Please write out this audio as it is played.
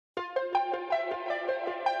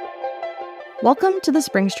Welcome to the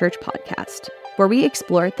Springs Church podcast, where we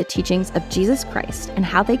explore the teachings of Jesus Christ and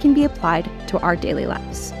how they can be applied to our daily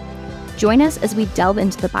lives. Join us as we delve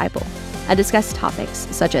into the Bible and discuss topics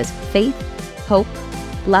such as faith, hope,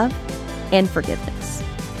 love, and forgiveness.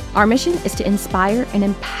 Our mission is to inspire and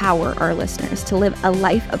empower our listeners to live a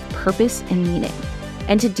life of purpose and meaning,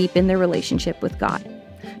 and to deepen their relationship with God.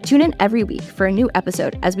 Tune in every week for a new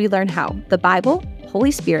episode as we learn how the Bible,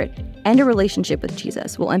 Holy Spirit, and a relationship with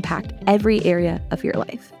Jesus will impact every area of your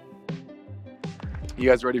life. You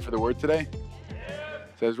guys ready for the word today?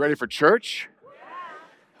 You guys ready for church?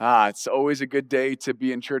 It's always a good day to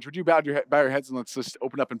be in church. Would you bow your heads and let's just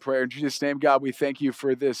open up in prayer. In Jesus' name, God, we thank you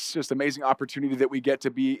for this just amazing opportunity that we get to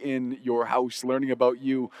be in your house, learning about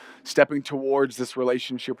you, stepping towards this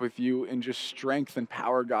relationship with you in just strength and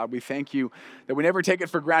power, God. We thank you that we never take it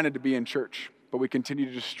for granted to be in church, but we continue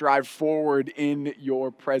to just strive forward in your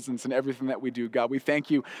presence and everything that we do, God. We thank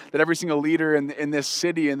you that every single leader in this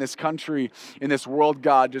city, in this country, in this world,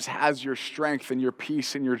 God, just has your strength and your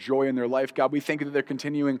peace and your joy in their life, God. We thank you that they're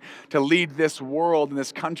continuing to lead this world and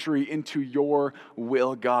this country into your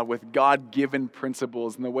will, God, with God-given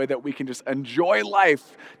principles and the way that we can just enjoy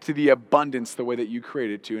life to the abundance the way that you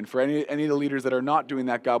created to. And for any of the leaders that are not doing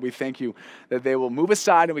that, God, we thank you that they will move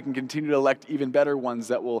aside and we can continue to elect even better ones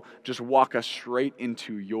that will just walk us straight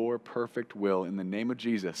into your perfect will. In the name of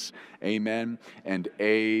Jesus, amen and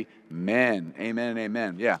amen. Amen and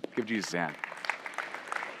amen. Yeah, give Jesus a hand.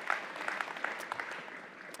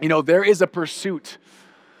 You know, there is a pursuit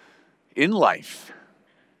in life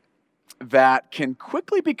that can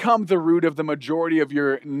quickly become the root of the majority of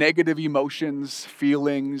your negative emotions,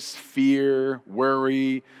 feelings, fear,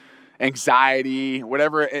 worry, anxiety,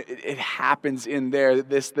 whatever it happens in there,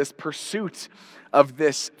 this pursuit of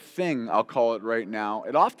this thing, I'll call it right now,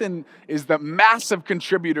 it often is the massive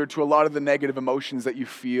contributor to a lot of the negative emotions that you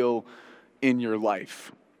feel in your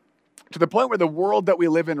life. To the point where the world that we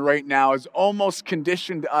live in right now has almost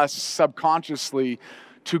conditioned us subconsciously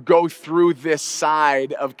to go through this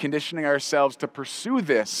side of conditioning ourselves to pursue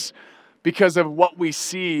this because of what we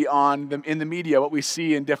see in the media, what we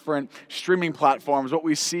see in different streaming platforms, what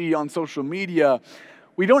we see on social media.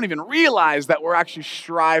 We don't even realize that we're actually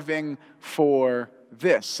striving for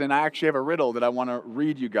this. And I actually have a riddle that I want to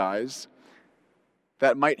read you guys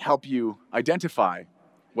that might help you identify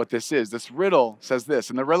what this is. This riddle says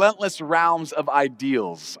this: in the relentless realms of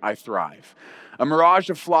ideals I thrive, a mirage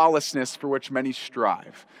of flawlessness for which many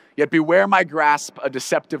strive. Yet beware my grasp, a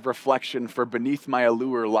deceptive reflection, for beneath my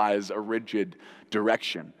allure lies a rigid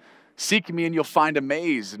direction. Seek me and you'll find a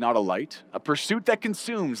maze, not a light, a pursuit that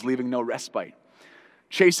consumes, leaving no respite.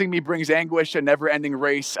 Chasing me brings anguish, a never-ending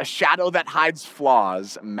race, a shadow that hides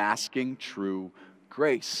flaws, masking true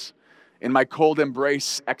grace. In my cold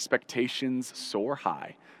embrace, expectations soar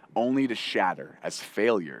high, only to shatter as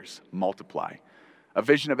failures multiply. A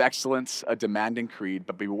vision of excellence, a demanding creed,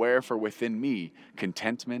 but beware, for within me,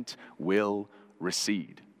 contentment will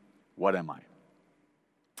recede. What am I?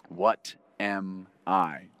 What am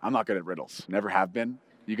I? I'm not good at riddles. Never have been.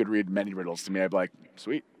 You could read many riddles to me. I'd be like,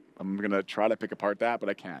 sweet. I'm going to try to pick apart that, but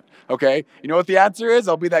I can't. Okay? You know what the answer is?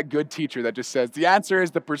 I'll be that good teacher that just says, the answer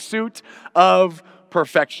is the pursuit of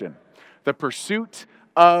perfection. The pursuit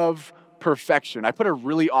of perfection. I put a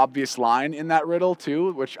really obvious line in that riddle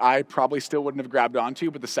too, which I probably still wouldn't have grabbed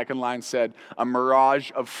onto, but the second line said, a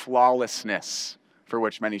mirage of flawlessness for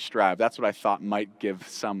which many strive. That's what I thought might give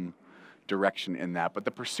some direction in that. But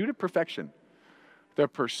the pursuit of perfection. The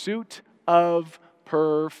pursuit of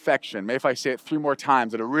perfection. Maybe if I say it 3 more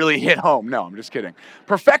times, it'll really hit home. No, I'm just kidding.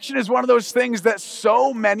 Perfection is one of those things that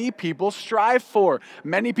so many people strive for.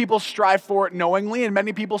 Many people strive for it knowingly, and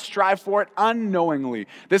many people strive for it unknowingly.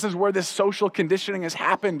 This is where this social conditioning has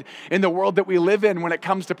happened in the world that we live in when it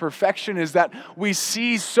comes to perfection, is that we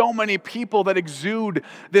see so many people that exude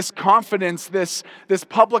this confidence, this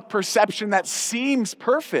public perception that seems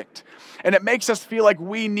perfect. And it makes us feel like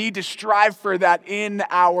we need to strive for that in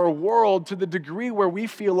our world, to the degree where we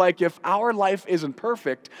feel like if our life isn't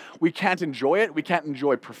perfect, we can't enjoy it. We can't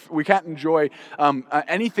enjoy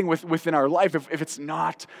anything within our life if it's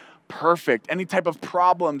not perfect. Any type of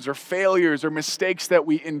problems or failures or mistakes that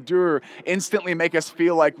we endure instantly make us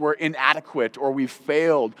feel like we're inadequate, or we've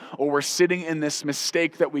failed, or we're sitting in this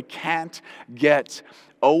mistake that we can't get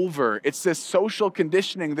over. It's this social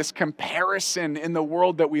conditioning, this comparison in the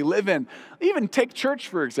world that we live in. Even take church,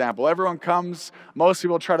 for example. Everyone comes, most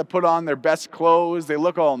people try to put on their best clothes, they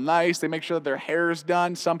look all nice, they make sure that their hair is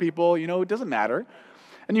done. Some people, it doesn't matter.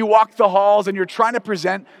 And you walk the halls and you're trying to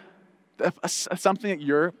present something that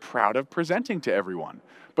you're proud of presenting to everyone.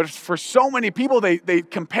 But for so many people, they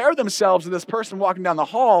compare themselves to this person walking down the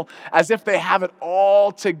hall as if they have it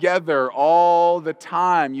all together all the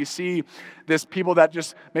time. You see this people that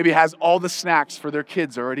just maybe has all the snacks for their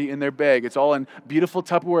kids already in their bag. It's all in beautiful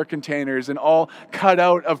Tupperware containers and all cut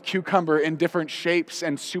out of cucumber in different shapes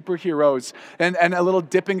and superheroes and a little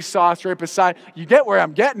dipping sauce right beside. You get where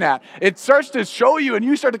I'm getting at. It starts to show you and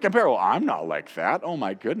you start to compare. Well, I'm not like that. Oh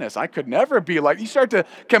my goodness, I could never be like. You start to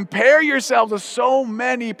compare yourself to so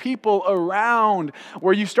many people around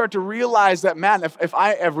where you start to realize that, man, if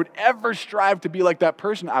I would ever strive to be like that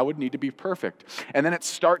person, I would need to be perfect. And then it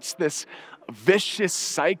starts this vicious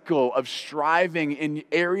cycle of striving in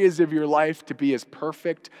areas of your life to be as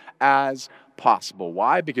perfect as possible.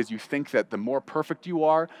 Why? Because you think that the more perfect you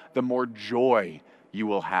are, the more joy you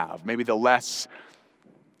will have. Maybe the less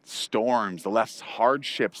storms, the less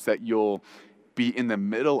hardships that you'll be in the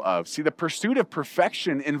middle of. See, the pursuit of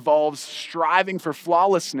perfection involves striving for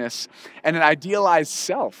flawlessness and an idealized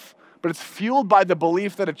self, but it's fueled by the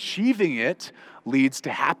belief that achieving it leads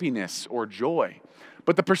to happiness or joy.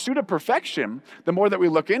 But the pursuit of perfection, the more that we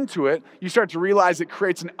look into it, you start to realize it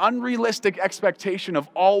creates an unrealistic expectation of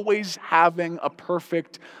always having a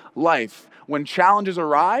perfect life. When challenges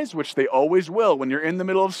arise, which they always will, when you're in the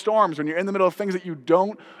middle of storms, when you're in the middle of things that you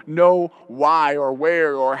don't know why or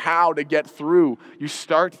where or how to get through, you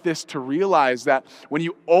start this to realize that when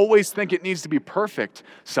you always think it needs to be perfect,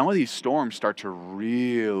 some of these storms start to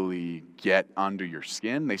really get under your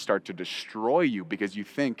skin. They start to destroy you because you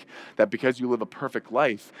think that because you live a perfect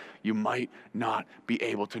life, you might not be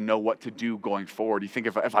able to know what to do going forward. You think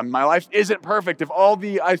if my life isn't perfect, if all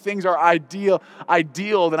the things are ideal,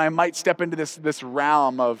 then I might step into this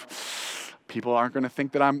realm of people aren't going to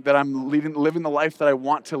think that I'm living the life that I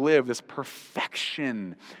want to live, this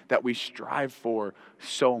perfection that we strive for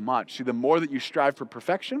so much. See, the more that you strive for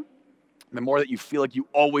perfection, the more that you feel like you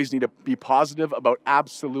always need to be positive about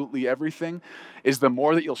absolutely everything, is the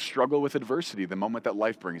more that you'll struggle with adversity the moment that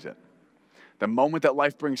life brings it. The moment that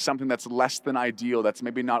life brings something that's less than ideal, that's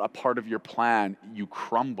maybe not a part of your plan, you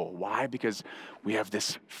crumble. Why? Because we have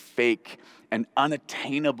this fake and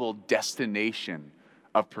unattainable destination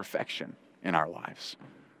of perfection in our lives.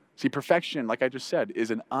 See, perfection, like I just said,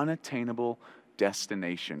 is an unattainable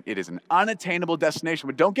destination. It is an unattainable destination,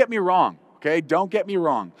 but don't get me wrong, okay? Don't get me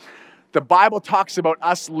wrong. The Bible talks about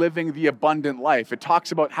us living the abundant life. It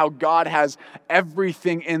talks about how God has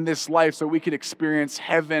everything in this life so we could experience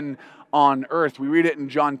heaven on earth. We read it in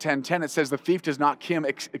John 10:10. It says the thief does not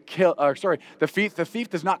the thief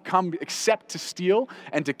does not come except to steal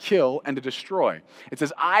and to kill and to destroy. It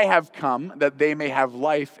says, I have come that they may have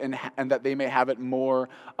life and that they may have it more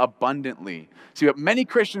abundantly. See, but many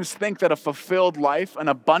Christians think that a fulfilled life, an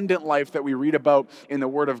abundant life that we read about in the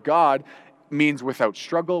Word of God, means without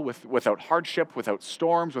struggle, without hardship, without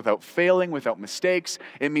storms, without failing, without mistakes.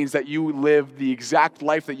 It means that you live the exact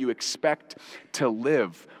life that you expect to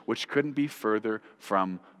live, which couldn't be further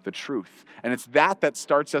from the truth. And it's that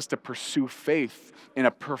starts us to pursue faith in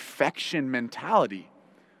a perfection mentality,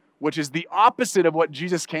 which is the opposite of what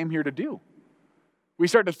Jesus came here to do. We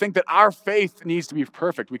start to think that our faith needs to be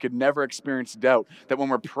perfect. We could never experience doubt. That when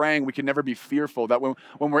we're praying, we can never be fearful. That when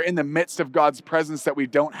we're in the midst of God's presence, that we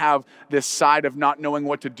don't have this side of not knowing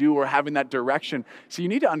what to do or having that direction. So you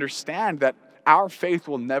need to understand that our faith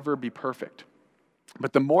will never be perfect.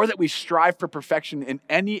 But the more that we strive for perfection in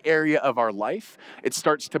any area of our life, it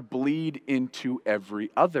starts to bleed into every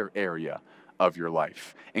other area of your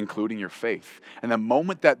life, including your faith. And the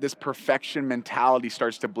moment that this perfection mentality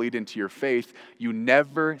starts to bleed into your faith, you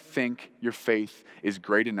never think your faith is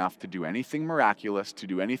great enough to do anything miraculous, to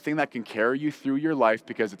do anything that can carry you through your life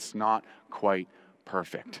because it's not quite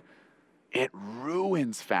perfect. It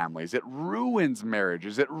ruins families, it ruins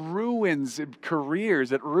marriages, it ruins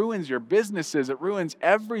careers, it ruins your businesses, it ruins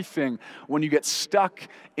everything when you get stuck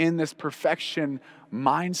in this perfection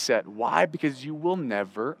mindset. Why? Because you will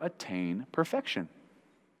never attain perfection.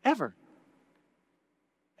 Ever.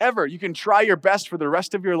 Ever. You can try your best for the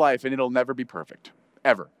rest of your life and it'll never be perfect.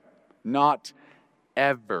 Ever. Not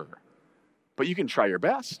ever. But you can try your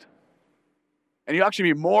best. And you'll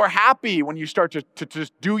actually be more happy when you start to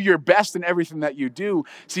just do your best in everything that you do.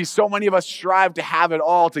 See, so many of us strive to have it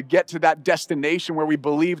all, to get to that destination where we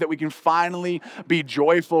believe that we can finally be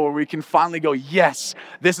joyful, where we can finally go, yes,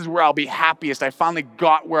 this is where I'll be happiest. I finally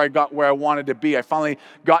got where I wanted to be. I finally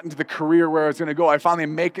got into the career where I was going to go. I finally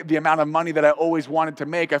make the amount of money that I always wanted to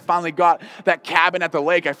make. I finally got that cabin at the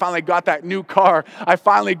lake. I finally got that new car. I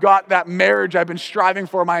finally got that marriage I've been striving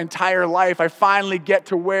for my entire life. I finally get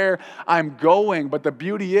to where I'm going. annoying, but the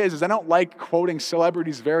beauty is I don't like quoting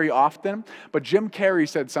celebrities very often, but Jim Carrey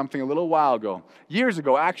said something a little while ago, years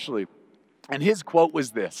ago actually, and his quote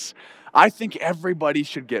was this: "I think everybody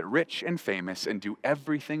should get rich and famous and do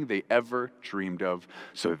everything they ever dreamed of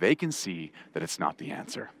so they can see that it's not the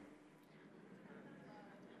answer."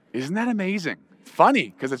 Isn't that amazing? Funny,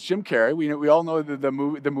 because it's Jim Carrey. We all know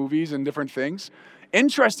the movies and different things.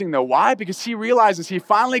 Interesting, though. Why? Because he realizes he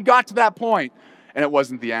finally got to that point, and it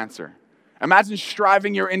wasn't the answer. Imagine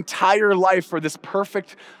striving your entire life for this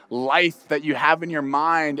perfect life that you have in your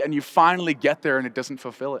mind, and you finally get there, and it doesn't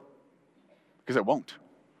fulfill it. Because it won't.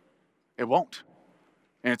 It won't.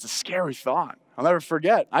 And it's a scary thought. I'll never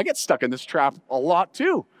forget. I get stuck in this trap a lot,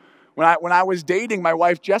 too. When I was dating my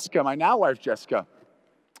wife, Jessica, my now wife, Jessica,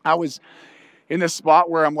 I was in this spot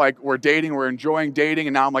where I'm like, we're dating, we're enjoying dating,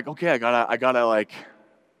 and now I'm like, okay, I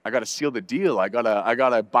gotta seal the deal. I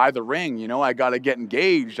gotta buy the ring, I gotta get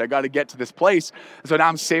engaged. I gotta get to this place. And so now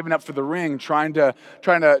I'm saving up for the ring, trying to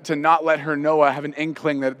not let her know I have an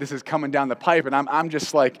inkling that this is coming down the pipe. And I'm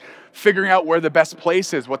just like figuring out where the best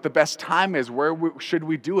place is, what the best time is, should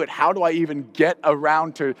we do it? How do I even get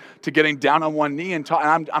around to getting down on one knee and talk?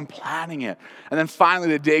 And I'm planning it. And then finally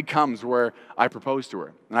the day comes where I propose to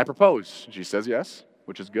her. And I propose. She says yes,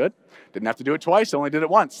 which is good. Didn't have to do it twice, only did it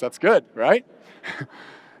once. That's good, right?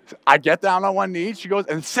 I get down on one knee, she goes,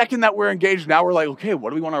 and the second that we're engaged, now we're like, okay, what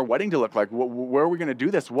do we want our wedding to look like? Where are we going to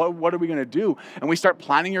do this? What are we going to do? And we start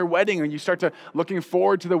planning your wedding, and you start to looking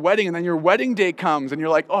forward to the wedding, and then your wedding day comes, and you're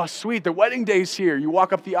like, oh, sweet, the wedding day's here. You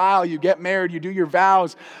walk up the aisle, you get married, you do your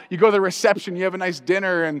vows, you go to the reception, you have a nice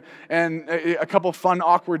dinner, and a couple fun,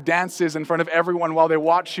 awkward dances in front of everyone while they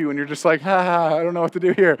watch you, and you're just like, I don't know what to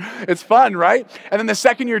do here. It's fun, right? And then the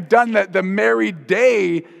second you're done the married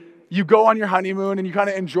day, you go on your honeymoon and you kind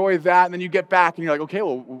of enjoy that, and then you get back and you're like, okay,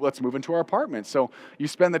 well, let's move into our apartment. So you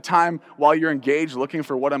spend the time while you're engaged looking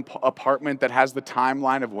for what apartment that has the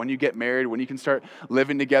timeline of when you get married, when you can start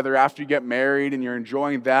living together after you get married, and you're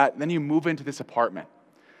enjoying that. And then you move into this apartment.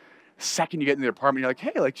 The second you get into the apartment, you're like,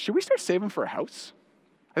 hey, should we start saving for a house?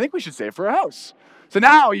 I think we should save for a house. So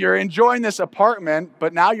now you're enjoying this apartment,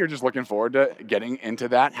 but now you're just looking forward to getting into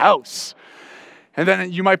that house. And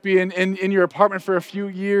then you might be in your apartment for a few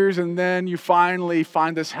years, and then you finally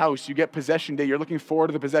find this house. You get possession day. You're looking forward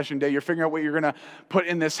to the possession day. You're figuring out what you're going to put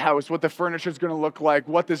in this house, what the furniture is going to look like,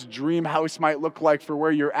 what this dream house might look like for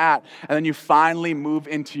where you're at. And then you finally move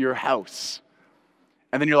into your house.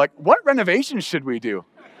 And then you're like, what renovations should we do?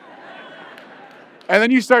 And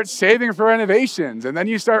then you start saving for renovations. And then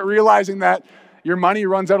you start realizing that your money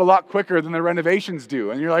runs out a lot quicker than the renovations do.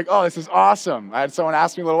 And you're like, oh, this is awesome. I had someone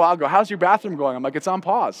ask me a little while ago, how's your bathroom going? I'm like, it's on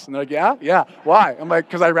pause. And they're like, yeah. Why? I'm like,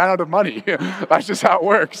 because I ran out of money. That's just how it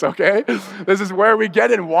works, okay? This is where we get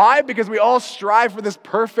in. Why? Because we all strive for this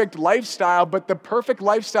perfect lifestyle, but the perfect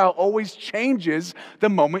lifestyle always changes the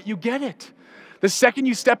moment you get it. The second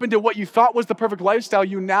you step into what you thought was the perfect lifestyle,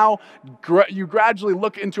 you gradually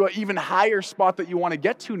look into an even higher spot that you want to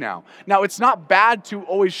get to now. Now, it's not bad to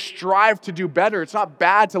always strive to do better. It's not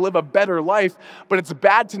bad to live a better life, but it's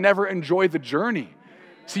bad to never enjoy the journey.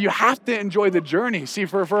 So you have to enjoy the journey. See,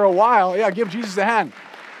 for a while, give Jesus a hand.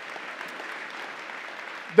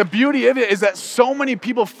 The beauty of it is that so many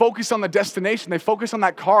people focus on the destination. They focus on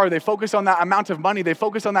that car. They focus on that amount of money. They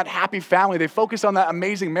focus on that happy family. They focus on that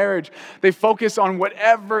amazing marriage. They focus on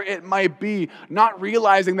whatever it might be, not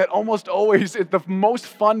realizing that almost always the most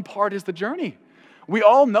fun part is the journey. We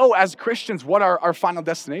all know as Christians what our final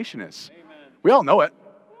destination is. Amen. We all know it,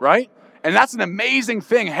 right? And that's an amazing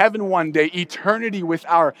thing, heaven one day, eternity with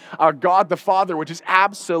our God the Father, which is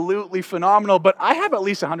absolutely phenomenal. But I have at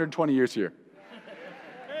least 120 years here.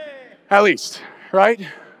 At least, right?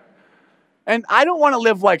 And I don't want to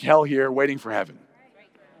live like hell here waiting for heaven.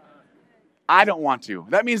 I don't want to.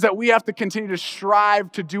 That means that we have to continue to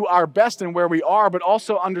strive to do our best in where we are, but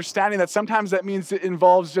also understanding that sometimes that means it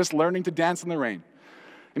involves just learning to dance in the rain.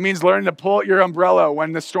 It means learning to pull out your umbrella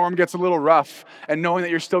when the storm gets a little rough and knowing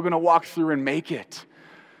that you're still going to walk through and make it.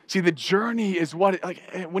 See, the journey is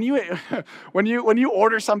when you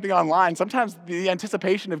order something online, sometimes the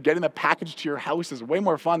anticipation of getting the package to your house is way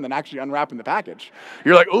more fun than actually unwrapping the package.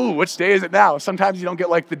 You're like, ooh, which day is it now? Sometimes you don't get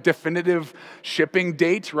the definitive shipping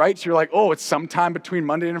date, right? So you're like, oh, it's sometime between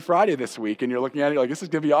Monday and Friday this week. And you're looking at it, you're like, this is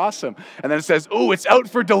going to be awesome. And then it says, oh, it's out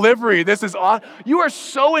for delivery. This is awesome. You are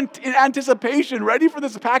so in anticipation, ready for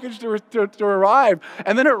this package to arrive.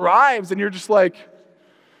 And then it arrives and you're just like,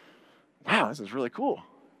 wow, this is really cool.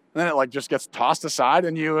 And then it like just gets tossed aside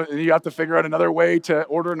and you have to figure out another way to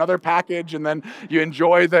order another package, and then you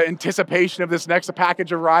enjoy the anticipation of this next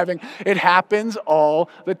package arriving. It happens all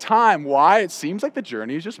the time. Why? It seems like the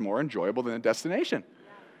journey is just more enjoyable than the destination.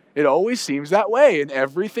 It always seems that way in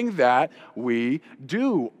everything that we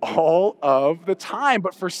do all of the time.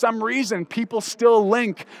 But for some reason, people still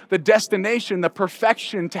link the destination, the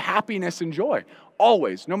perfection, to happiness and joy.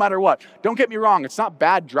 Always, no matter what. Don't get me wrong. It's not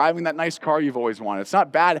bad driving that nice car you've always wanted. It's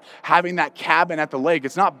not bad having that cabin at the lake.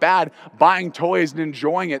 It's not bad buying toys and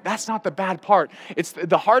enjoying it. That's not the bad part. It's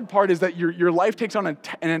the hard part is that your life takes on an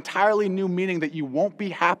entirely new meaning that you won't be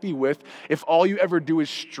happy with if all you ever do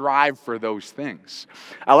is strive for those things.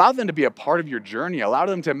 Allow them to be a part of your journey. Allow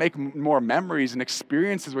them to make more memories and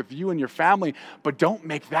experiences with you and your family, but don't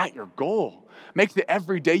make that your goal. Make the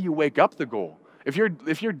every day you wake up the goal. If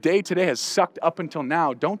your day today has sucked up until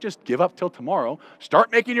now, don't just give up till tomorrow.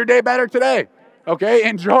 Start making your day better today, okay?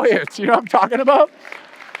 Enjoy it. You know what I'm talking about?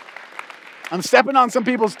 I'm stepping on some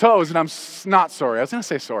people's toes, and I'm not sorry. I was going to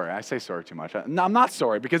say sorry. I say sorry too much. No, I'm not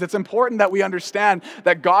sorry, because it's important that we understand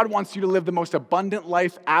that God wants you to live the most abundant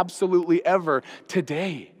life absolutely ever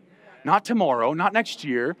today. Not tomorrow, not next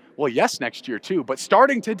year. Well, yes, next year too, but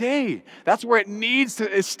starting today. That's where it needs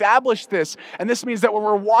to establish this. And this means that when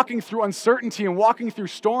we're walking through uncertainty and walking through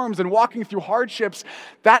storms and walking through hardships,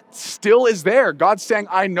 that still is there. God's saying,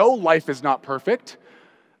 I know life is not perfect.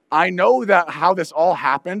 I know that how this all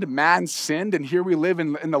happened. Man sinned, and here we live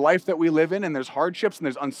in the life that we live in, and there's hardships, and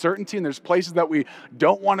there's uncertainty, and there's places that we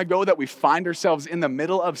don't want to go, that we find ourselves in the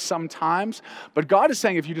middle of sometimes. But God is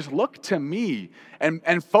saying, if you just look to me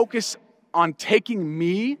and focus on taking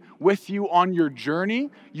me with you on your journey,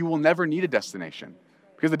 you will never need a destination.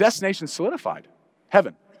 Because the destination is solidified.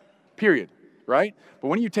 Heaven. Period. Right? But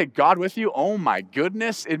when you take God with you, oh my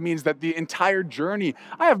goodness, it means that the entire journey,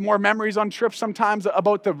 I have more memories on trips sometimes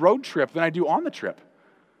about the road trip than I do on the trip.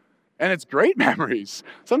 And it's great memories.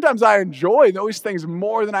 Sometimes I enjoy those things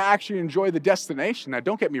more than I actually enjoy the destination. Now,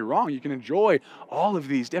 don't get me wrong, you can enjoy all of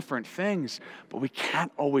these different things, but we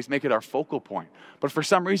can't always make it our focal point. But for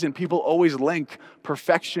some reason, people always link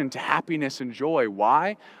perfection to happiness and joy.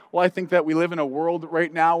 Why? Well, I think that we live in a world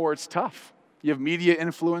right now where it's tough. You have media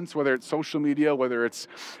influence, whether it's social media, whether it's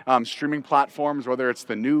streaming platforms, whether it's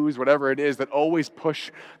the news, whatever it is, that always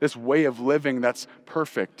push this way of living that's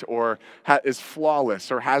perfect or is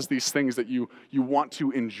flawless or has these things that you want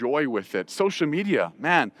to enjoy with it. Social media,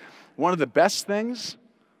 man, one of the best things,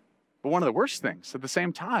 but one of the worst things at the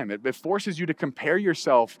same time. It forces you to compare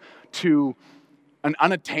yourself to an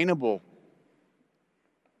unattainable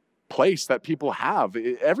place that people have.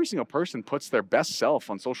 Every single person puts their best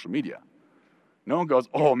self on social media. No one goes,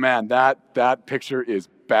 oh man, that picture is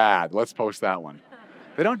bad. Let's post that one.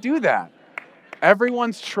 They don't do that.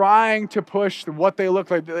 Everyone's trying to push what they look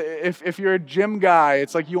like. If you're a gym guy,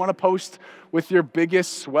 it's like you want to post with your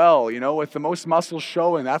biggest swell, with the most muscles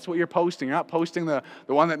showing. That's what you're posting. You're not posting the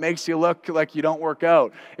one that makes you look like you don't work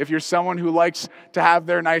out. If you're someone who likes to have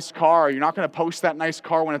their nice car, you're not going to post that nice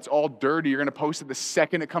car when it's all dirty. You're going to post it the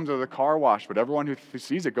second it comes out of the car wash. But everyone who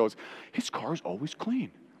sees it goes, his car's always clean.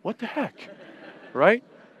 What the heck? Right?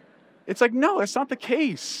 It's like, no, that's not the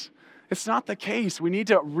case. It's not the case. We need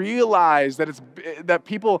to realize that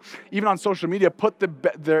people, even on social media, put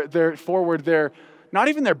their forward their, not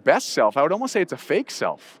even their best self. I would almost say it's a fake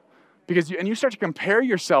self. Because you start to compare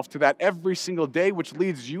yourself to that every single day, which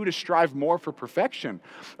leads you to strive more for perfection.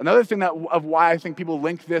 Another thing of why I think people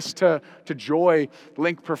link this to joy,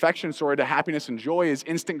 link perfection, to happiness and joy, is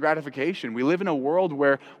instant gratification. We live in a world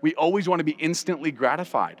where we always want to be instantly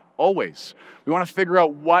gratified. Always. We want to figure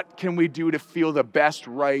out what can we do to feel the best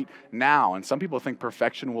right now. And some people think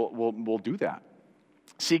perfection will do that.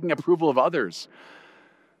 Seeking approval of others.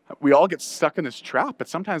 We all get stuck in this trap, but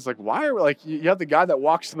sometimes why are we you have the guy that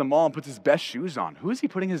walks to the mall and puts his best shoes on. Who is he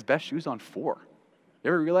putting his best shoes on for? You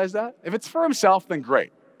ever realize that? If it's for himself, then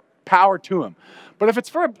great. Power to him. But if it's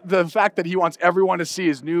for the fact that he wants everyone to see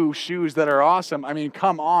his new shoes that are awesome, I mean,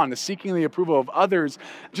 come on. The seeking the approval of others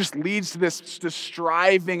just leads to this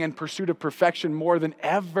striving and pursuit of perfection more than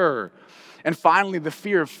ever. And finally, the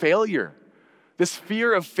fear of failure. This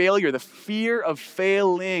fear of failure, the fear of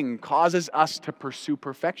failing, causes us to pursue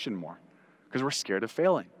perfection more because we're scared of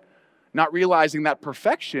failing. Not realizing that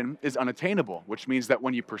perfection is unattainable, which means that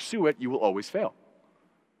when you pursue it, you will always fail.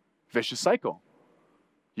 Vicious cycle.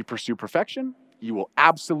 You pursue perfection, you will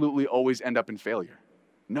absolutely always end up in failure,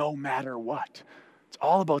 no matter what. It's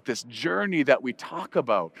all about this journey that we talk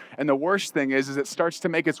about. And the worst thing is it starts to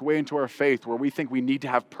make its way into our faith, where we think we need to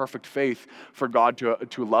have perfect faith for God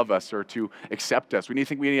to love us or to accept us. We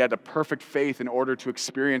think we need to have a perfect faith in order to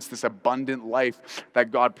experience this abundant life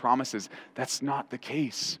that God promises. That's not the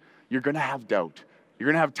case. You're going to have doubt. You're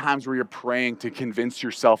going to have times where you're praying to convince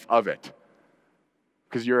yourself of it,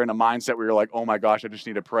 because you're in a mindset where you're like, oh my gosh, I just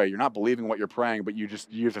need to pray. You're not believing what you're praying, but you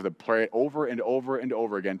have to pray it over and over and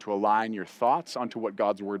over again to align your thoughts onto what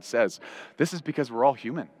God's word says. This is because we're all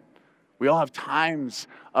human. We all have times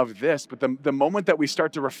of this, but the moment that we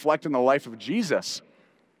start to reflect on the life of Jesus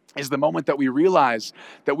is the moment that we realize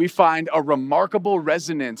that we find a remarkable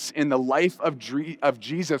resonance in the life of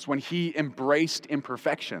Jesus when he embraced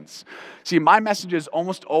imperfections. See, my message is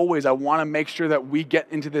almost always I want to make sure that we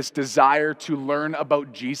get into this desire to learn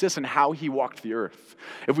about Jesus and how he walked the earth.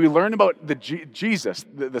 If we learn about Jesus,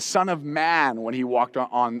 the Son of Man, when he walked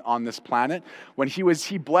on this planet, when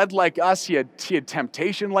he bled like us, he had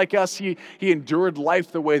temptation like us, he endured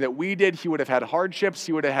life the way that we did. He would have had hardships,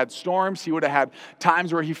 he would have had storms, he would have had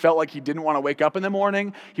times where he felt like he didn't want to wake up in the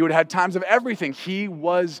morning. He would have had times of everything. He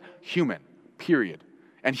was human, period.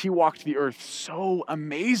 And he walked the earth so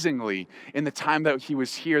amazingly in the time that he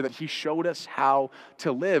was here that he showed us how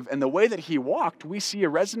to live. And the way that he walked, we see a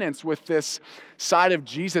resonance with this side of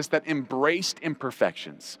Jesus that embraced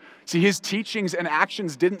imperfections. See, his teachings and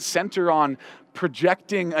actions didn't center on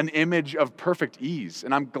projecting an image of perfect ease.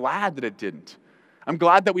 And I'm glad that it didn't. I'm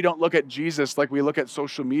glad that we don't look at Jesus like we look at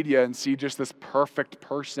social media and see just this perfect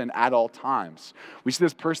person at all times. We see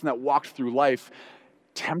this person that walked through life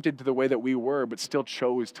tempted to the way that we were, but still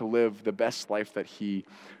chose to live the best life that he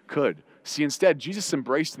could. See, instead, Jesus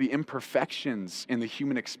embraced the imperfections in the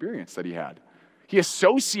human experience that he had. He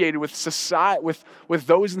associated with society, with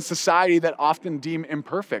those in society that often deem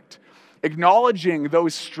imperfect, acknowledging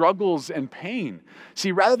those struggles and pain.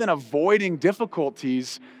 See, rather than avoiding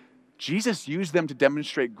difficulties, Jesus used them to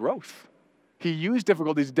demonstrate growth. He used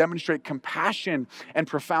difficulties to demonstrate compassion and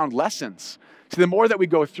profound lessons. So the more that we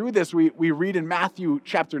go through this, we read in Matthew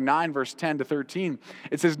chapter 9, verse 10 to 13,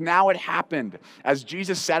 it says, "Now it happened, as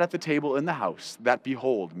Jesus sat at the table in the house, that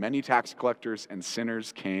behold, many tax collectors and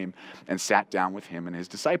sinners came and sat down with him and his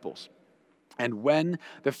disciples. And when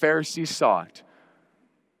the Pharisees saw it,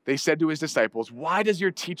 they said to his disciples, 'Why does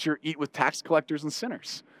your teacher eat with tax collectors and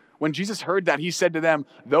sinners?' When Jesus heard that, he said to them,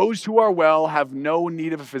 'Those who are well have no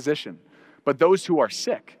need of a physician, but those who are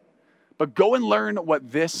sick. But go and learn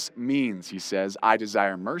what this means,' he says. 'I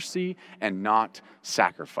desire mercy and not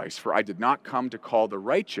sacrifice, for I did not come to call the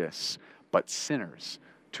righteous, but sinners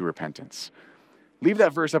to repentance.'" Leave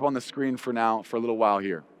that verse up on the screen for now, for a little while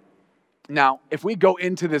here. Now, if we go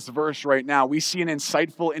into this verse right now, we see an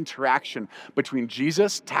insightful interaction between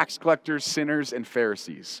Jesus, tax collectors, sinners, and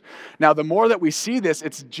Pharisees. Now, the more that we see this,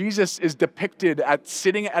 it's Jesus is depicted at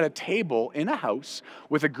sitting at a table in a house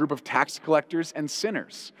with a group of tax collectors and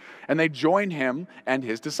sinners, and they join him and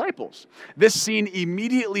his disciples. This scene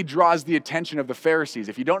immediately draws the attention of the Pharisees.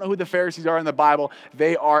 If you don't know who the Pharisees are in the Bible,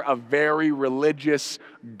 they are a very religious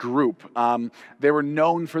group. They were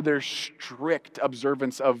known for their strict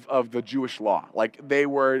observance of the Jewish law. Like, they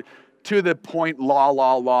were to the point,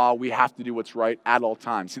 law, we have to do what's right at all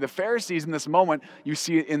times. See, the Pharisees in this moment, you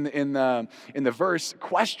see in the verse,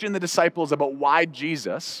 question the disciples about why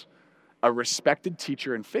Jesus, a respected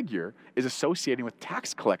teacher and figure, is associating with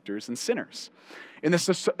tax collectors and sinners. In the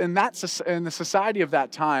society of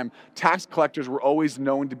that time, tax collectors were always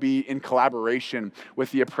known to be in collaboration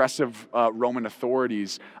with the oppressive Roman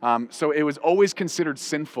authorities. So it was always considered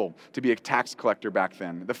sinful to be a tax collector back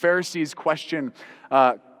then. The Pharisees' question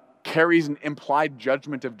carries an implied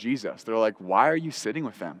judgment of Jesus. They're like, "Why are you sitting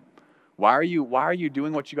with them? Why are you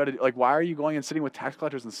doing what you got to do? Like, why are you going and sitting with tax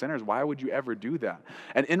collectors and sinners? Why would you ever do that?"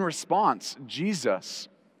 And in response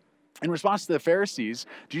to the Pharisees,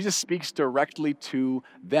 Jesus speaks directly to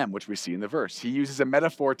them, which we see in the verse. He uses a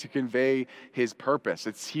metaphor to convey his purpose.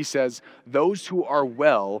 He says, "Those who are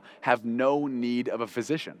well have no need of a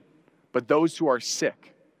physician, but those who are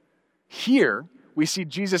sick." Here, we see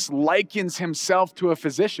Jesus likens himself to a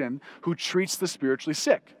physician who treats the spiritually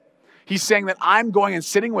sick. He's saying that I'm going and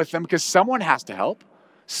sitting with them because someone has to help.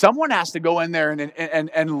 Someone has to go in there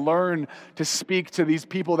and learn to speak to these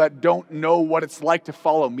people that don't know what it's like to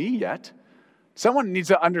follow me yet. Someone needs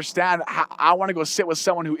to understand how I want to go sit with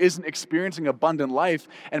someone who isn't experiencing abundant life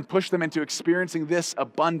and push them into experiencing this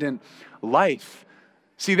abundant life.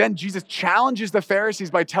 See, then Jesus challenges the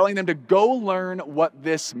Pharisees by telling them to go learn what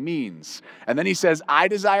this means. And then he says, I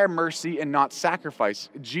desire mercy and not sacrifice.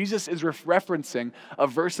 Jesus is referencing a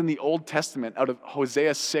verse in the Old Testament out of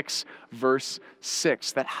Hosea 6, verse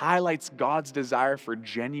 6, that highlights God's desire for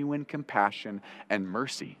genuine compassion and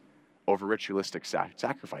mercy over ritualistic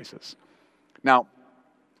sacrifices. Now,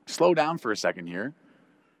 slow down for a second here.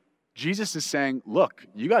 Jesus is saying, look,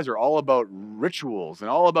 you guys are all about rituals and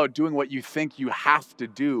all about doing what you think you have to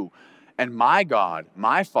do. And my God,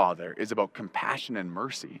 my Father, is about compassion and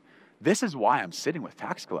mercy. This is why I'm sitting with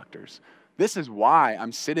tax collectors. This is why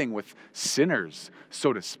I'm sitting with sinners,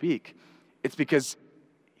 so to speak. It's because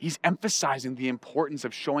he's emphasizing the importance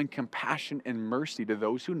of showing compassion and mercy to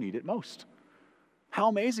those who need it most. How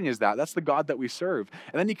amazing is that? That's the God that we serve.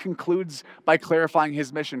 And then he concludes by clarifying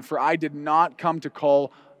his mission. For I did not come to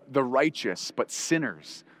call the righteous, but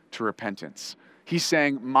sinners to repentance. He's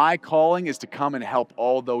saying, my calling is to come and help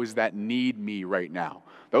all those that need me right now.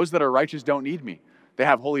 Those that are righteous don't need me. They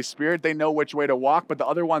have Holy Spirit. They know which way to walk, but the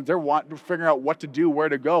other ones, they're figuring out what to do, where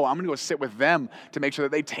to go. I'm going to go sit with them to make sure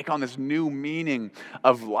that they take on this new meaning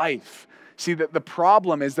of life. See, the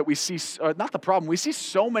problem is that we see, not the problem, we see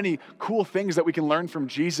so many cool things that we can learn from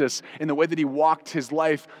Jesus in the way that he walked his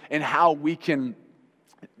life and how we can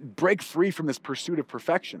break free from this pursuit of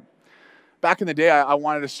perfection. Back in the day, I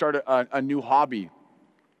wanted to start a new hobby.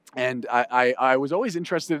 And I was always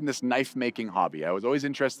interested in this knife making hobby. I was always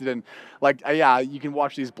interested in, you can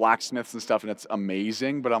watch these blacksmiths and stuff, and it's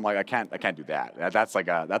amazing. But I'm like, I can't do that. That's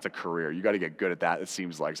a career. You got to get good at that. It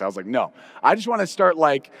seems like. So I was like, no, I just want to start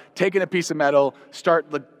taking a piece of metal, start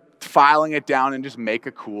filing it down, and just make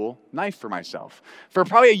a cool knife for myself. For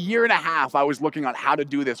probably a year and a half, I was looking on how to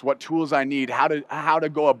do this, what tools I need, how to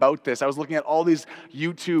go about this. I was looking at all these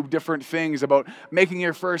YouTube different things about making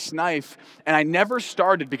your first knife, and I never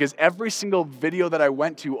started because every single video that I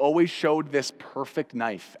went to always showed this perfect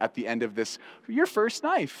knife at the end of this, your first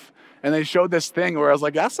knife. And they showed this thing where I was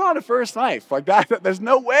like, that's not a first knife. Like that, there's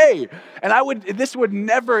no way. And this would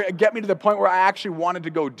never get me to the point where I actually wanted to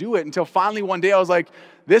go do it until finally one day I was like,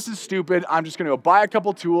 this is stupid. I'm just going to go buy a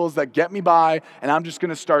couple tools that get me by, and I'm just going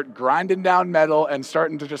to start grinding down metal and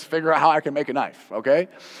starting to just figure out how I can make a knife, okay?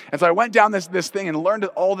 And so I went down this thing and learned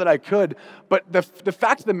all that I could. But the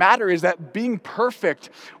fact of the matter is that being perfect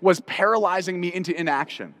was paralyzing me into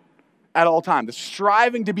inaction. At all times. The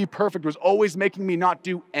striving to be perfect was always making me not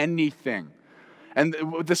do anything. And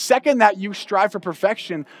the second that you strive for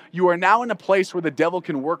perfection, you are now in a place where the devil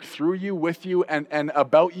can work through you, with you, and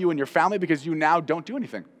about you and your family because you now don't do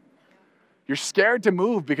anything. You're scared to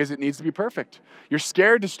move because it needs to be perfect. You're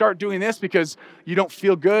scared to start doing this because you don't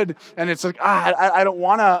feel good. And it's like, I don't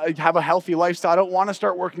want to have a healthy lifestyle. I don't want to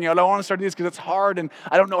start working out. I don't want to start doing this because it's hard and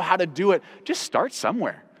I don't know how to do it. Just start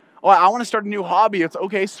somewhere. Oh, I want to start a new hobby. It's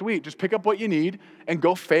okay, sweet. Just pick up what you need and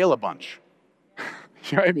go fail a bunch.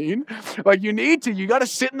 You know what I mean? You got to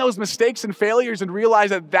sit in those mistakes and failures and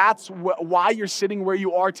realize that that's why you're sitting where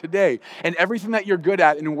you are today. And everything that you're good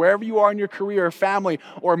at and wherever you are in your career or family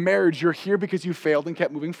or marriage, you're here because you failed and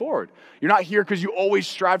kept moving forward. You're not here because you always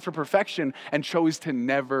strived for perfection and chose to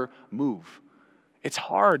never move. It's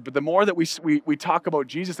hard, but the more that we talk about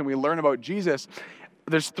Jesus and we learn about Jesus,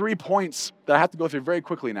 there's 3 points that I have to go through very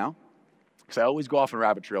quickly now, because I always go off on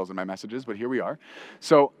rabbit trails in my messages, but here we are.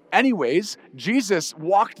 So anyways, Jesus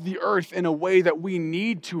walked the earth in a way that we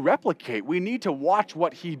need to replicate. We need to watch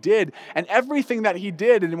what he did. And everything that he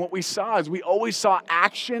did and what we saw is we always saw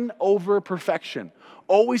action over perfection.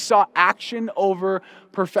 Always saw action over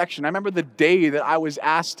perfection. I remember the day that I was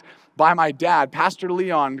asked by my dad, Pastor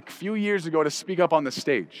Leon, a few years ago to speak up on the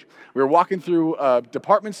stage. We were walking through a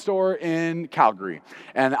department store in Calgary,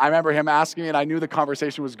 and I remember him asking me, and I knew the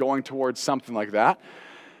conversation was going towards something like that.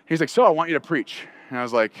 He's like, so I want you to preach. And I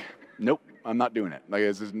was like, nope, I'm not doing it.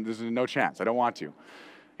 This is no chance. I don't want to.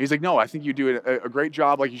 He's like, no, I think you do a great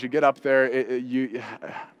job. You should get up there. He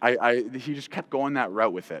just kept going that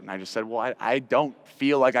route with it. And I just said, well, I don't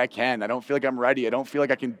feel like I can. I don't feel like I'm ready. I don't feel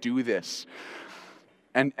like I can do this.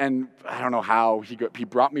 And I don't know how he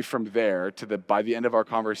brought me from there to by the end of our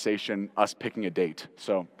conversation, us picking a date.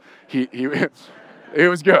 So it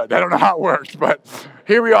was good. I don't know how it worked, but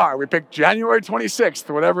here we are. We picked January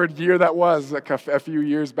 26th, whatever year that was, a few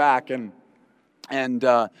years back. And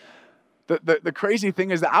the crazy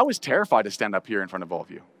thing is that I was terrified to stand up here in front of all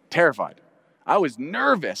of you. Terrified. I was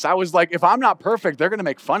nervous. I was like, if I'm not perfect, they're going to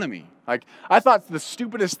make fun of me. I thought the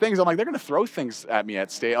stupidest things, I'm like, they're going to throw things at me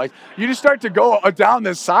at stage. You just start to go down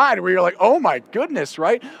this side where you're like, oh my goodness,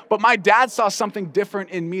 right? But my dad saw something different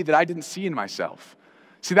in me that I didn't see in myself.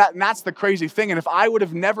 See, that's the crazy thing. And if I would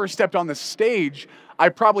have never stepped on the stage, I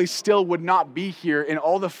probably still would not be here, and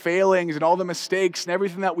all the failings and all the mistakes and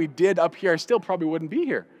everything that we did up here, I still probably wouldn't be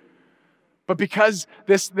here. But because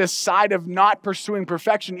this side of not pursuing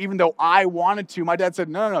perfection, even though I wanted to, my dad said,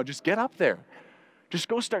 no, just get up there. Just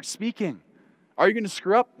go start speaking. Are you going to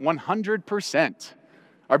screw up? 100%.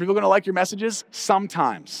 Are people going to like your messages?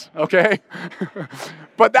 Sometimes, okay?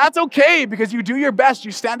 But that's okay because you do your best.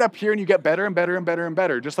 You stand up here and you get better and better and better and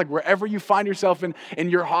better. Just like wherever you find yourself in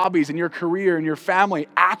your hobbies, in your career, in your family,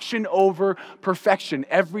 action over perfection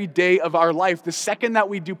every day of our life. The second that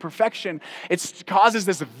we do perfection, it causes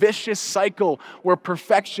this vicious cycle where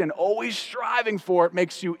perfection, always striving for it,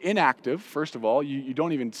 makes you inactive. First of all, you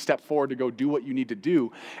don't even step forward to go do what you need to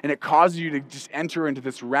do. And it causes you to just enter into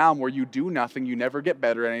this realm where you do nothing, you never get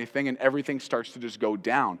better at anything, and everything starts to just go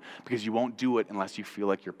down because you won't do it unless you feel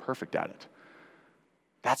like you're perfect at it.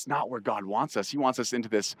 That's not where God wants us. He wants us into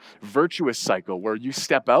this virtuous cycle where you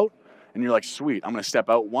step out and you're like, sweet, I'm going to step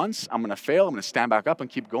out once, I'm going to fail, I'm going to stand back up and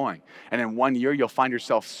keep going. And in 1 year, you'll find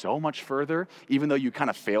yourself so much further, even though you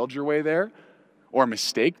kind of failed your way there or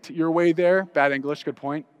mistaked your way there. Bad English, good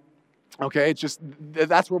point. Okay, it's just,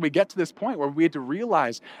 that's where we get to this point where we had to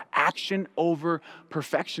realize action over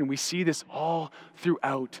perfection. We see this all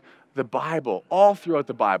throughout the Bible,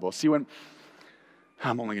 See, when,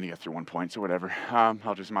 I'm only going to get through 1 point, so whatever.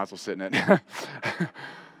 I'll just might as well sit in it.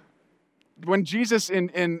 When Jesus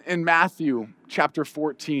in Matthew chapter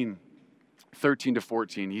 14, 13 to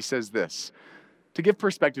 14, he says this. To give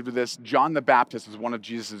perspective to this, John the Baptist was one of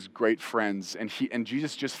Jesus' great friends, and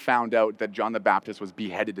Jesus just found out that John the Baptist was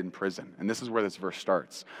beheaded in prison. And this is where this verse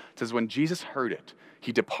starts. It says, when Jesus heard it,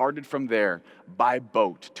 he departed from there by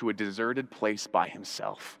boat to a deserted place by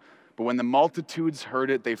himself. But when the multitudes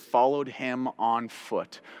heard it, they followed him on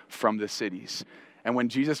foot from the cities. And when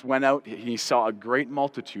Jesus went out, he saw a great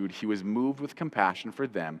multitude. He was moved with compassion for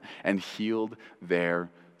them and healed their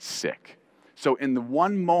sick. So in the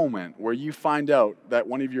one moment where you find out that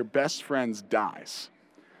one of your best friends dies,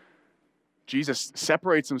 Jesus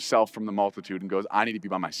separates himself from the multitude and goes, I need to be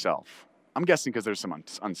by myself. I'm guessing because there's some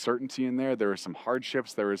uncertainty in there. There are some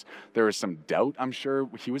hardships. There is some doubt, I'm sure.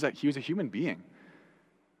 He was a human being.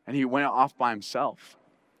 And he went off by himself.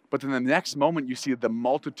 But then the next moment you see the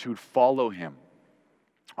multitude follow him.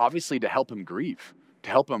 Obviously to help him grieve,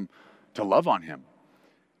 to help him, to love on him.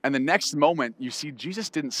 And the next moment, you see Jesus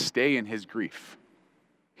didn't stay in his grief.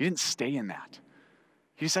 He didn't stay in that.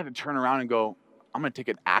 He decided to turn around and go, I'm going to take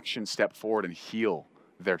an action step forward and heal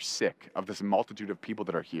their sick of this multitude of people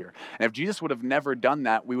that are here. And if Jesus would have never done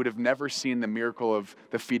that, we would have never seen the miracle of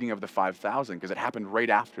the feeding of the 5,000 because it happened right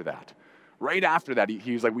after that. Right after that,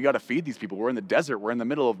 he was like, we got to feed these people. We're in the desert. We're in the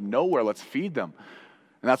middle of nowhere. Let's feed them.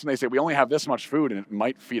 And that's when they say, we only have this much food and it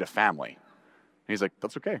might feed a family. And he's like,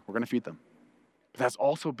 that's okay. We're going to feed them. But that's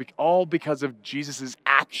also all because of Jesus'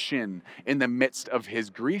 action in the midst of his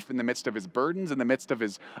grief, in the midst of his burdens, in the midst of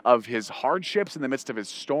his hardships, in the midst of his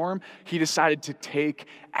storm. He decided to take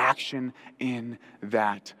action in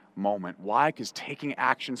that moment. Why? Because taking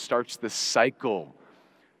action starts the cycle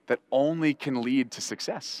that only can lead to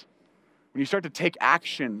success. When you start to take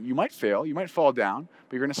action, you might fail, you might fall down,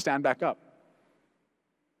 but you're going to stand back up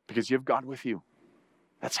because you have God with you.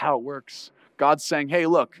 That's how it works. God's saying, hey,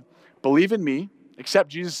 look, believe in me. Accept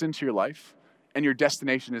Jesus into your life, and your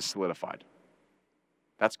destination is solidified.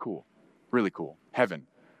 That's cool. Really cool. Heaven.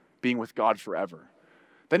 Being with God forever.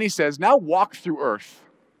 Then he says, now walk through earth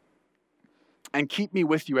and keep me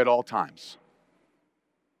with you at all times,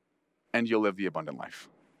 and you'll live the abundant life.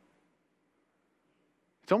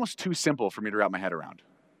 It's almost too simple for me to wrap my head around.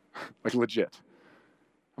 Like legit.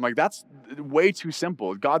 I'm like, that's way too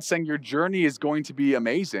simple. God's saying your journey is going to be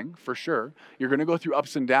amazing, for sure. You're going to go through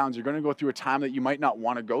ups and downs. You're going to go through a time that you might not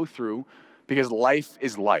want to go through because life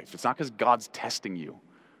is life. It's not because God's testing you.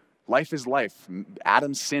 Life is life.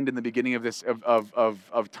 Adam sinned in the beginning of this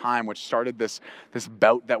of time, which started this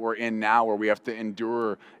bout that we're in now where we have to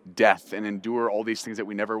endure death and endure all these things that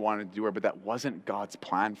we never wanted to endure, but that wasn't God's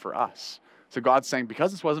plan for us. So God's saying,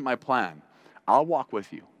 because this wasn't my plan, I'll walk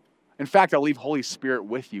with you. In fact, I'll leave Holy Spirit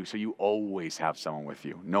with you so you always have someone with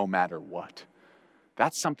you, no matter what.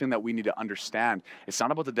 That's something that we need to understand. It's not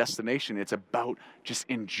about the destination. It's about just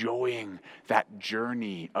enjoying that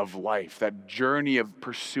journey of life, that journey of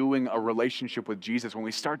pursuing a relationship with Jesus. When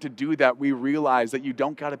we start to do that, we realize that you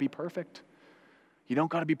don't got to be perfect. You don't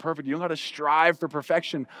got to be perfect. You don't got to strive for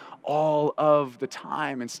perfection all of the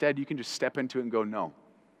time. Instead, you can just step into it and go, no.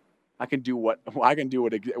 I can do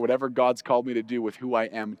whatever God's called me to do with who I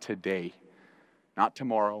am today, not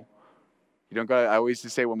tomorrow. You don't got. I always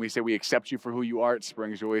say when we say we accept you for who you are at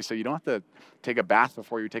Springs, we always say you don't have to take a bath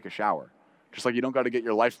before you take a shower. Just like you don't got to get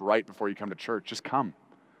your life right before you come to church. Just come.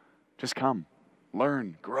 Just come.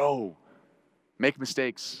 Learn. Grow. Make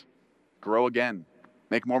mistakes. Grow again.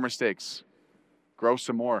 Make more mistakes. Grow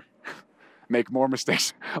some more. Make more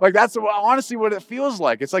mistakes. Like that's honestly what it feels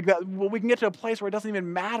like. It's like that. Well, we can get to a place where it doesn't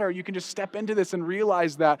even matter. You can just step into this and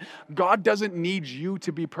realize that God doesn't need you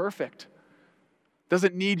to be perfect.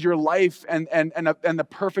 Doesn't need your life and the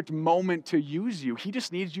perfect moment to use you. He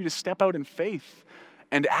just needs you to step out in faith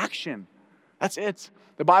and action. That's it.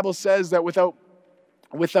 The Bible says that without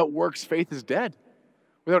works, faith is dead.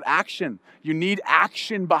 Without action. You need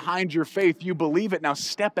action behind your faith. You believe it. Now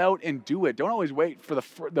step out and do it. Don't always wait for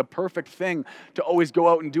the perfect thing to always go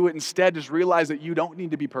out and do it. Instead, just realize that you don't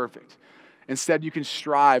need to be perfect. Instead, you can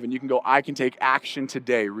strive and you can go, I can take action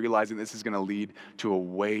today, realizing this is going to lead to a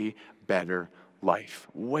way better life.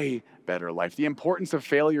 Way better life. The importance of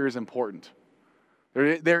failure is important.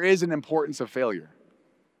 There is an importance of failure.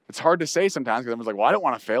 It's hard to say sometimes because everyone's like, well, I don't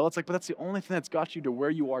want to fail. It's like, but that's the only thing that's got you to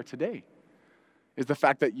where you are today. Is the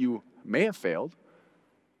fact that you may have failed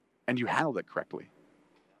and you handled it correctly.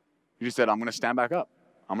 You just said, I'm going to stand back up.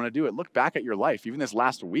 I'm going to do it. Look back at your life. Even this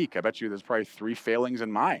last week, I bet you there's probably 3 failings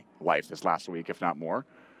in my life this last week, if not more.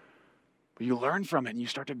 But you learn from it and you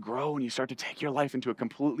start to grow and you start to take your life into a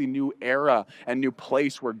completely new era and new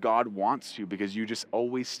place where God wants you because you just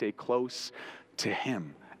always stay close to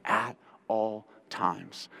Him at all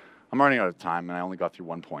times. I'm running out of time and I only got through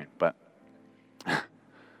one point, but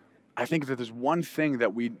I think that there's one thing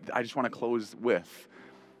that I just want to close with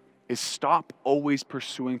is stop always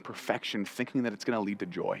pursuing perfection thinking that it's going to lead to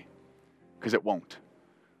joy, because it won't.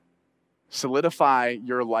 Solidify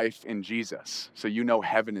your life in Jesus so you know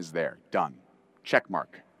heaven is there. Done. Check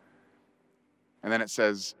mark. And then it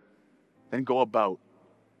says, then go about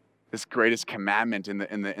this greatest commandment in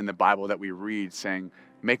the Bible that we read, saying,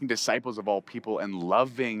 making disciples of all people and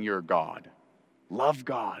loving your God. Love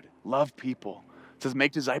God. Love people. It says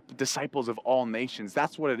make disciples of all nations.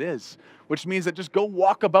 That's what it is. Which means that just go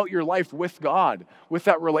walk about your life with God, with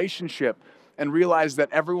that relationship, and realize that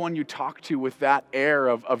everyone you talk to with that air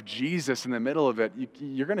of Jesus in the middle of it,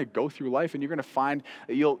 you're going to go through life and you're going to find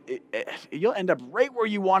that you'll end up right where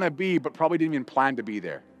you want to be, but probably didn't even plan to be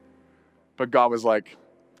there. But God was like,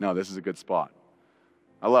 no, this is a good spot.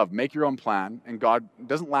 I love, make your own plan, and God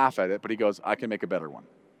doesn't laugh at it, but He goes, I can make a better one.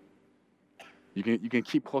 You can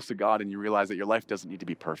keep close to God and you realize that your life doesn't need to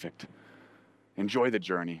be perfect. Enjoy the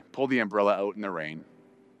journey. Pull the umbrella out in the rain.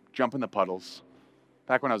 Jump in the puddles.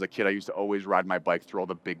 Back when I was a kid, I used to always ride my bike through all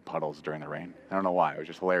the big puddles during the rain. I don't know why. It was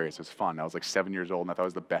just hilarious. It was fun. I was like 7 years old and I thought it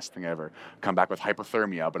was the best thing ever. Come back with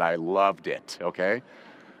hypothermia, but I loved it, okay?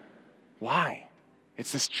 Why?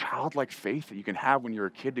 It's this childlike faith that you can have when you're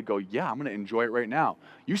a kid to go, yeah, I'm going to enjoy it right now.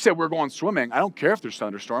 You said we're going swimming. I don't care if there's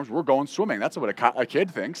thunderstorms. We're going swimming. That's what a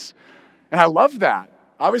kid thinks. And I love that.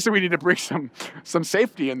 Obviously, we need to bring some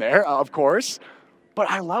safety in there, of course. But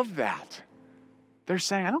I love that. They're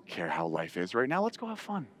saying, I don't care how life is right now. Let's go have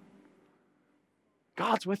fun.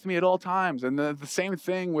 God's with me at all times. And the same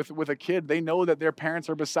thing with a kid. They know that their parents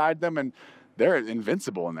are beside them and they're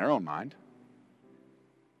invincible in their own mind.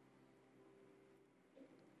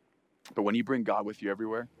 But when you bring God with you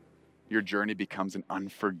everywhere, your journey becomes an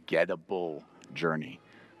unforgettable journey.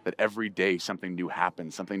 That every day something new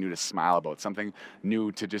happens, something new to smile about, something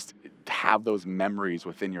new to just have those memories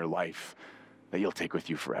within your life that you'll take with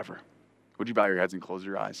you forever. Would you bow your heads and close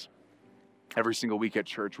your eyes? Every single week at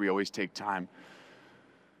church, we always take time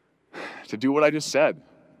to do what I just said.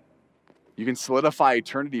 You can solidify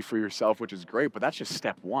eternity for yourself, which is great, but that's just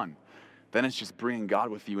step one. Then it's just bringing God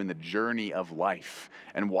with you in the journey of life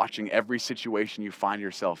and watching every situation you find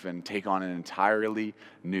yourself in take on an entirely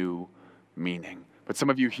new meaning. But some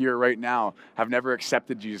of you here right now have never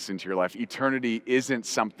accepted Jesus into your life. Eternity isn't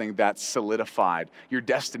something that's solidified. Your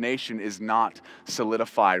destination is not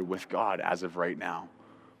solidified with God as of right now.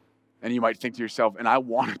 And you might think to yourself, and I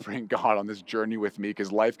want to bring God on this journey with me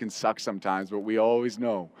because life can suck sometimes, but we always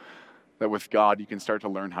know that with God, you can start to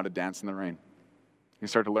learn how to dance in the rain. You can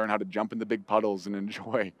start to learn how to jump in the big puddles and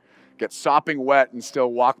enjoy, get sopping wet and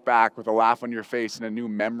still walk back with a laugh on your face and a new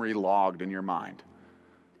memory logged in your mind,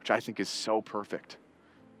 which I think is so perfect.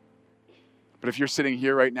 But if you're sitting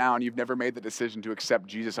here right now and you've never made the decision to accept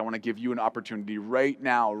Jesus, I want to give you an opportunity right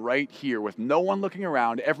now, right here, with no one looking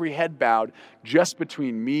around, every head bowed, just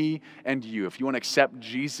between me and you. If you want to accept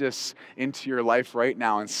Jesus into your life right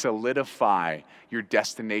now and solidify your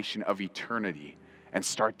destination of eternity and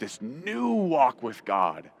start this new walk with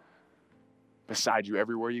God beside you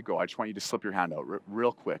everywhere you go, I just want you to slip your hand out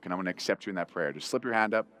real quick, and I'm going to accept you in that prayer. Just slip your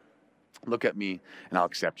hand up, look at me, and I'll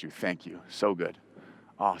accept you. Thank you. So good.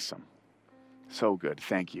 Awesome. So good.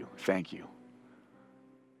 Thank you. Thank you.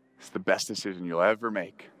 It's the best decision you'll ever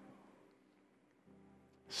make.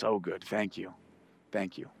 So good. Thank you.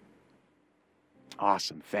 Thank you.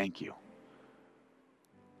 Awesome. Thank you.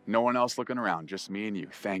 No one else looking around, just me and you.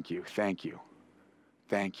 Thank you. Thank you.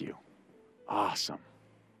 Thank you. Awesome.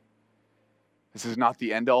 This is not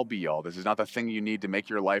the end-all be-all. This is not the thing you need to make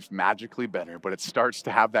your life magically better, but it starts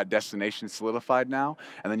to have that destination solidified now,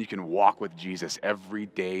 and then you can walk with Jesus every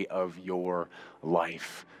day of your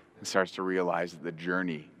life and starts to realize that the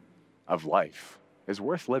journey of life is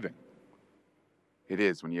worth living. It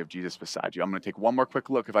is when you have Jesus beside you. I'm going to take one more quick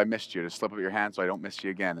look. If I missed you, just slip up your hand so I don't miss you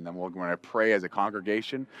again, and then we're going to pray as a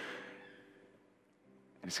congregation,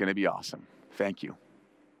 and it's going to be awesome. Thank you.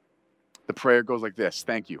 The prayer goes like this.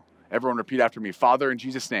 Thank you. Everyone repeat after me. Father, in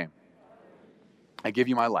Jesus' name, I give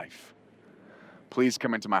you my life. Please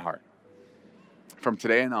come into my heart. From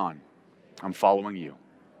today and on, I'm following you.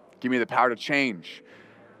 Give me the power to change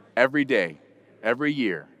every day, every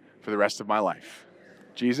year, for the rest of my life.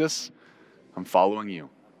 Jesus, I'm following you.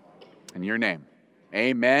 In your name,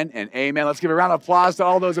 amen and amen. Let's give a round of applause to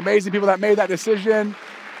all those amazing people that made that decision.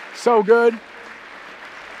 So good.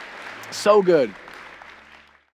 So good.